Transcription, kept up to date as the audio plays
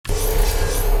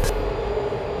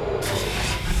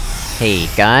Hey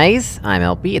guys, I'm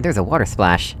LB, and there's a water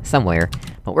splash somewhere,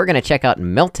 but we're gonna check out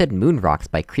Melted Moon Rocks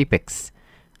by CreepiX.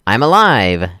 I'm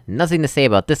alive! Nothing to say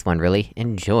about this one, really.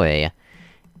 Enjoy.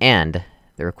 And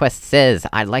the request says,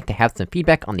 I'd like to have some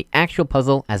feedback on the actual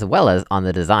puzzle, as well as on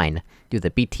the design. Do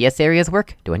the BTS areas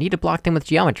work? Do I need to block them with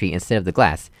geometry instead of the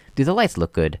glass? Do the lights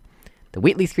look good? The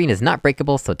Wheatley screen is not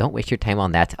breakable, so don't waste your time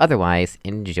on that, otherwise,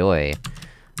 enjoy.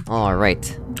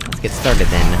 Alright, let's get started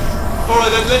then.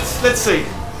 Alright then, let's see.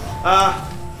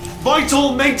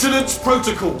 Vital maintenance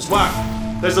protocols.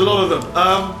 Wow, there's a lot of them.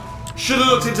 Should have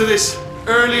looked into this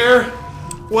earlier.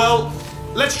 Well,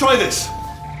 let's try this.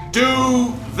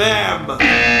 Do them.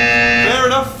 Fair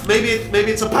enough. Maybe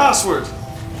it's a password.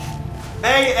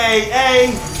 A.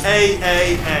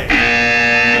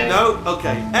 No.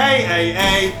 Okay.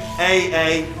 A.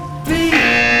 B.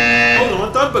 Hold on,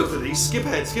 I've done both of these. Skip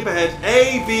ahead.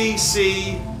 A, B,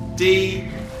 C,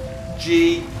 D,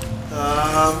 G,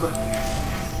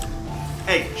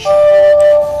 H.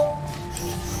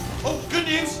 Oh, good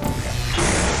news!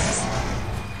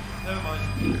 Never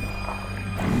mind.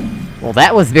 Well,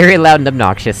 that was very loud and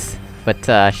obnoxious, but,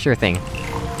 sure thing.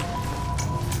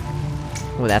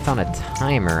 Oh, that's on a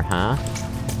timer, huh?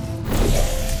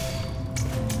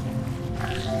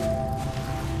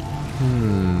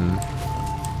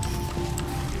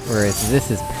 Whereas this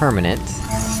is permanent.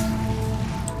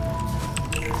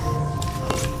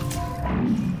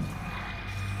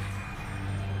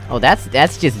 Oh,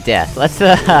 that's just death. Let's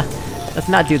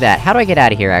not do that. How do I get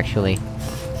out of here, actually?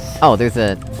 Oh, there's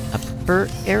a upper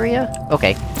area?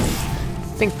 Okay.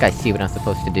 Think I see what I'm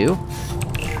supposed to do.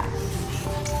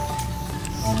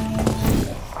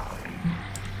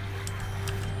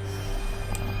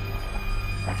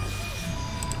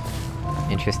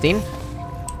 Interesting.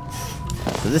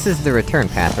 So this is the return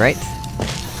path, right?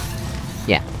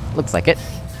 Yeah, looks like it.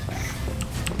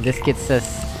 This gets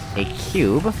us a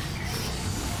cube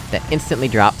that instantly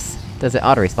drops. Does it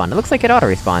auto-respawn? It looks like it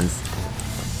auto-respawns.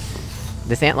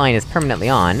 This antline is permanently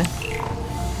on.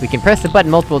 We can press the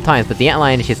button multiple times, but the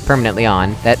antline is just permanently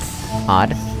on. That's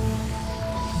odd.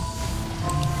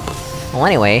 Well,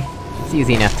 anyway, it's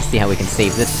easy enough to see how we can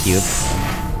save this cube.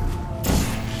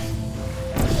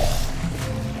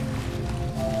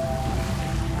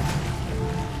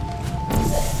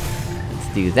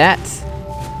 Let's do that.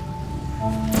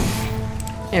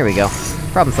 There we go.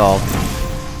 Problem solved.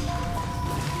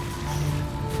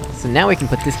 So now we can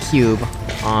put this cube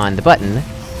on the button,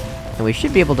 and we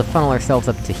should be able to funnel ourselves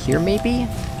up to here, maybe?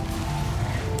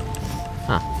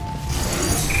 Huh.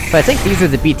 But I think these are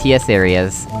the BTS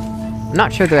areas. I'm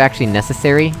not sure they're actually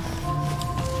necessary.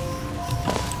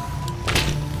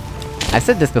 I've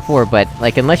said this before, but,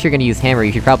 like, unless you're gonna use hammer,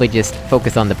 you should probably just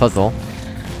focus on the puzzle.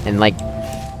 And, like,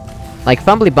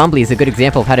 Fumbly Bumbly is a good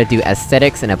example of how to do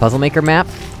aesthetics in a Puzzle Maker map,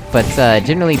 but,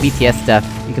 generally BTS stuff,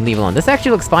 you can leave alone. This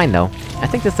actually looks fine, though. I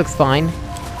think this looks fine.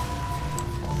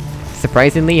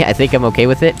 Surprisingly, I think I'm okay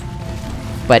with it.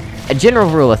 But, a general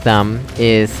rule of thumb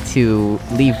is to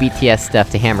leave BTS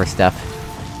stuff to hammer stuff.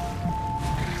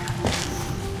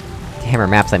 To hammer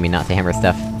maps, I mean, not to hammer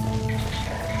stuff.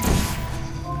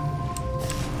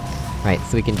 Right,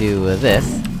 so we can do this.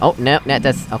 Oh, no,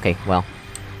 that's- okay, well.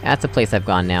 That's a place I've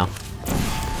gone now.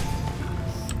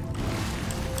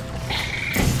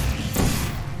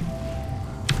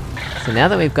 So now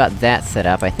that we've got that set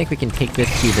up, I think we can take this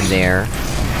cube in there,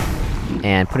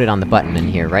 and put it on the button in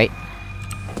here, right?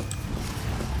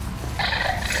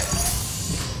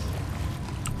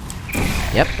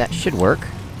 Yep, that should work.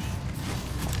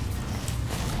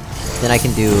 Then I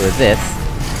can do this.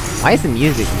 Why does the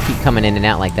music keep coming in and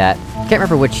out like that? I can't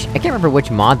remember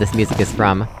which mod this music is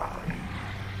from.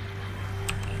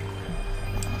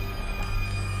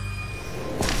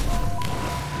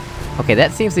 Okay,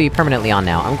 that seems to be permanently on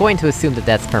now. I'm going to assume that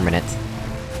that's permanent.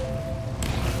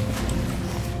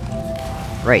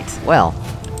 Right, well.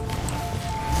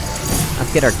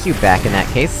 Let's get our cube back in that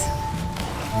case.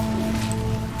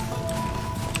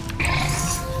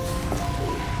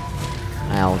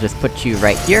 I'll just put you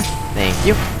right here. Thank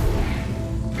you.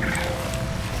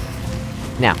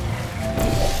 Now.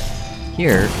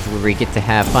 Here is where we get to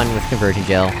have fun with conversion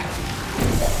gel.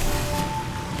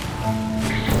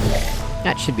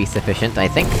 That should be sufficient, I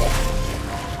think.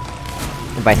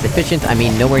 And by sufficient, I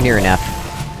mean nowhere near enough.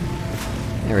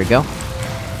 There we go.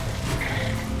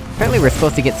 Apparently we're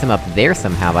supposed to get some up there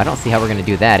somehow, but I don't see how we're gonna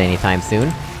do that anytime soon.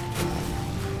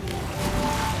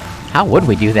 How would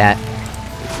we do that?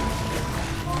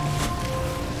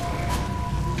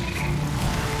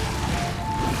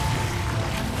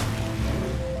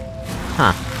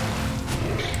 Huh.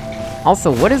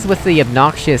 Also, what is with the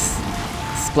obnoxious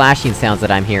splashing sounds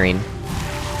that I'm hearing?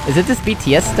 Is it this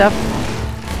BTS stuff?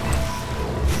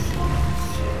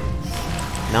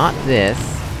 Not this.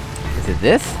 Is it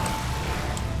this?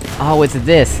 Oh, it's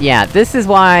this! Yeah, this is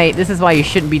why you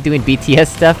shouldn't be doing BTS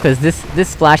stuff, cause this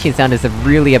splashing sound is a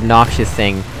really obnoxious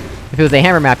thing. If it was a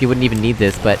hammer map, you wouldn't even need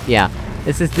this, but yeah.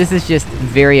 This is just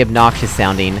very obnoxious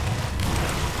sounding.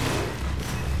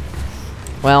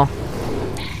 Well...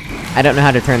 I don't know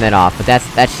how to turn that off, but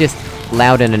that's just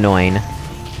loud and annoying.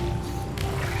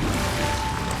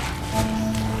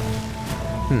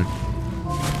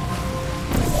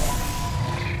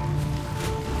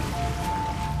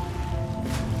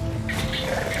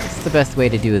 What's the best way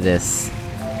to do this?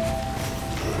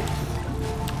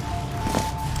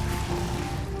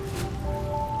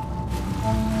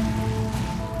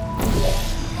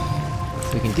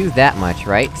 So we can do that much,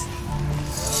 right?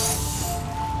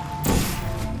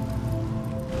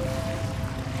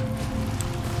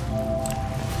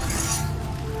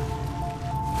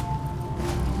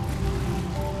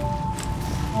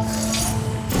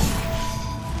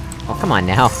 Oh, come on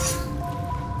now.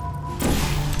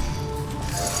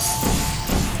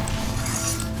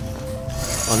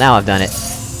 Well, now I've done it.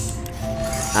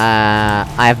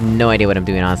 I have no idea what I'm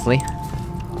doing, honestly.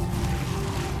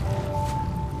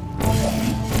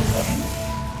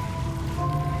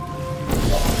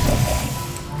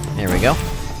 There we go.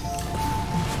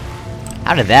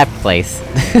 How did that place?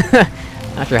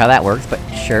 Not sure how that works, but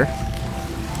sure.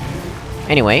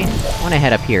 Anyway, I wanna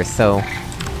head up here, so...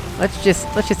 Let's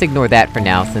just ignore that for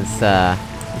now, since,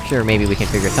 I'm sure maybe we can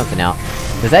figure something out.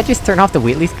 Does that just turn off the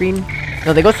Wheatley screen?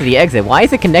 No, they go to the exit. Why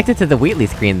is it connected to the Wheatley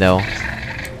screen, though?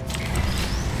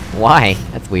 Why?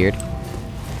 That's weird.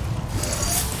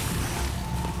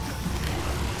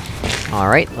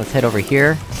 Alright, let's head over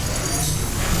here.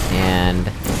 And...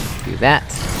 do that.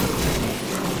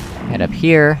 Head up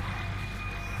here.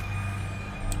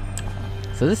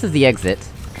 So this is the exit.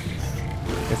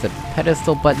 There's a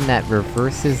pedestal button that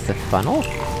reverses the funnel?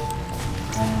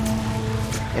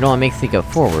 It only makes it go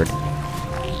forward.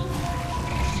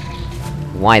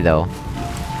 Why, though?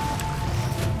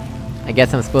 I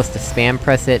guess I'm supposed to spam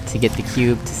press it to get the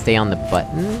cube to stay on the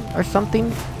button, or something?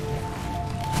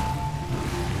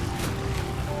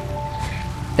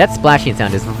 That splashing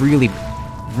sound is really,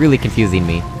 really confusing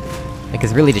me. Like,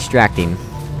 it's really distracting.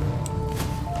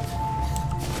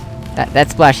 That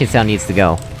splashing sound needs to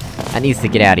go. That needs to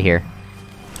get out of here.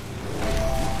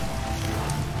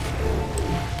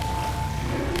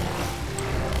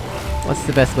 What's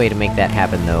the best way to make that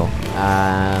happen, though?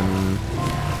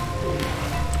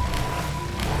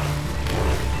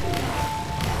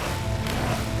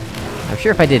 I'm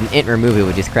sure if I did an int remove, it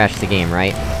would just crash the game,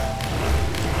 right?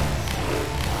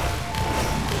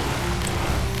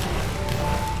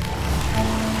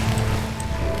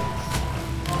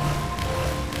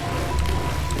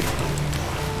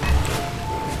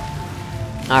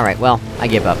 Alright, well, I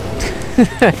give up.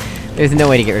 There's no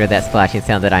way to get rid of that splashing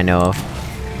sound that I know of.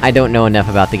 I don't know enough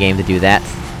about the game to do that.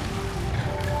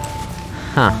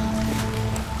 Huh.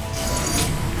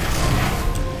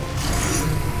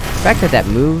 The fact that that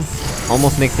moves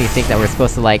almost makes me think that we're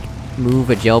supposed to, like, move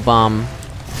a gel bomb...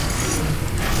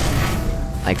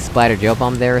 like, splatter gel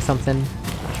bomb there or something?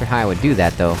 Not sure how I would do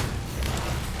that, though.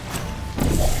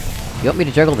 You want me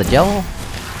to juggle the gel?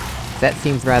 That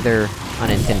seems rather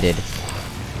unintended.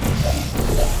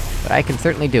 But I can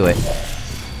certainly do it.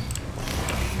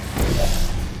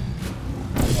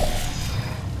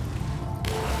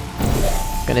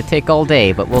 It's gonna take all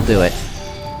day, but we'll do it.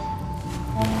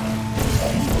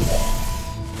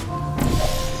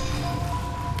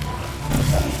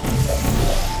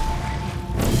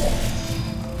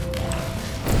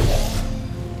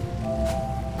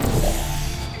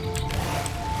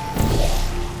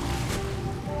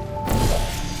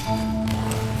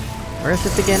 Where is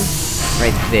this again?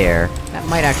 Right there. That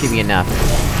might actually be enough.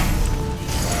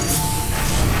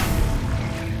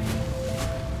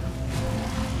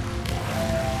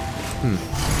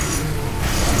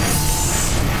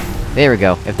 There we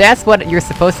go. If that's what you're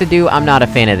supposed to do, I'm not a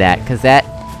fan of that,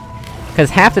 cause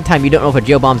half the time you don't know if a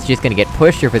gel bomb's just gonna get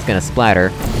pushed or if it's gonna splatter.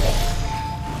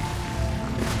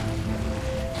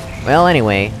 Well,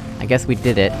 anyway, I guess we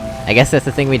did it. I guess that's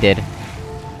the thing we did.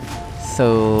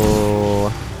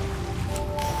 So...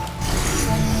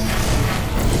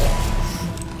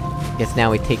 guess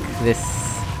now we take this...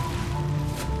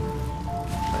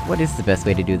 What is the best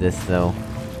way to do this, though?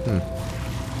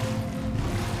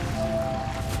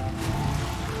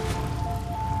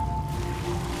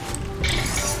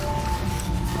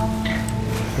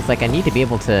 It's like I need to be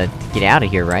able to get out of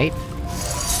here, right?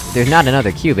 There's not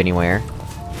another cube anywhere.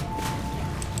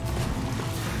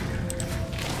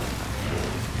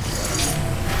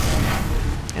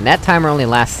 And that timer only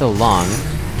lasts so long.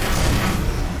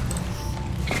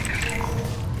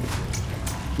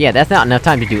 Yeah, that's not enough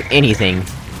time to do anything.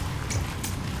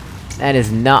 That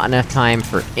is not enough time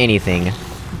for anything.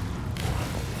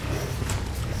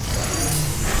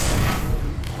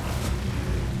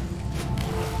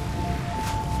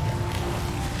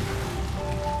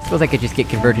 Suppose I could just get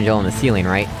convergent gel on the ceiling,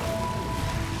 right?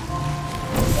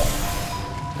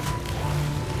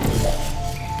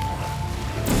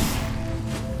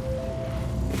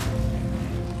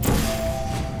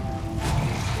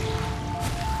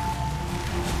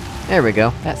 There we go,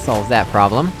 that solves that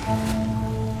problem.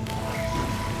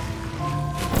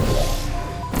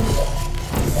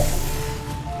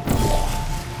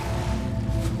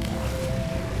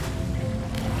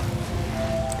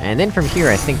 And then from here,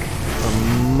 I think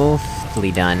we're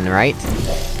mostly done, right?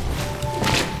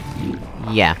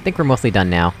 Yeah, I think we're mostly done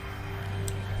now.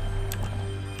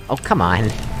 Oh, come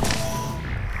on!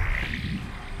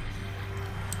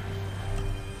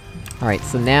 Alright,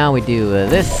 so now we do,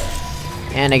 this,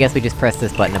 and I guess we just press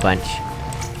this button a bunch.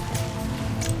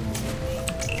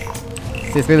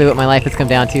 Is this really what my life has come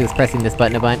down to, is pressing this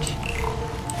button a bunch?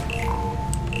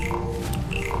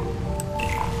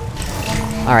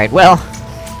 Alright, well...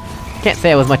 Can't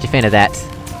say I was much a fan of that.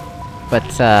 But,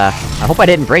 I hope I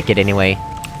didn't break it anyway.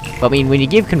 But I mean, when you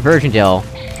give conversion gel,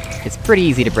 it's pretty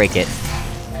easy to break it.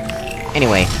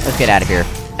 Anyway, let's get out of here.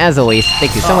 As always,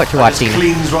 thank you so much for watching.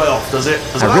 Cleans right off, does it?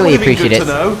 I really appreciate it,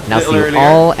 and I'll see you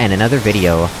all in another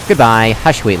video. Goodbye,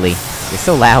 hush Wheatley. You're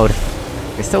so loud.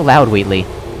 You're so loud, Wheatley.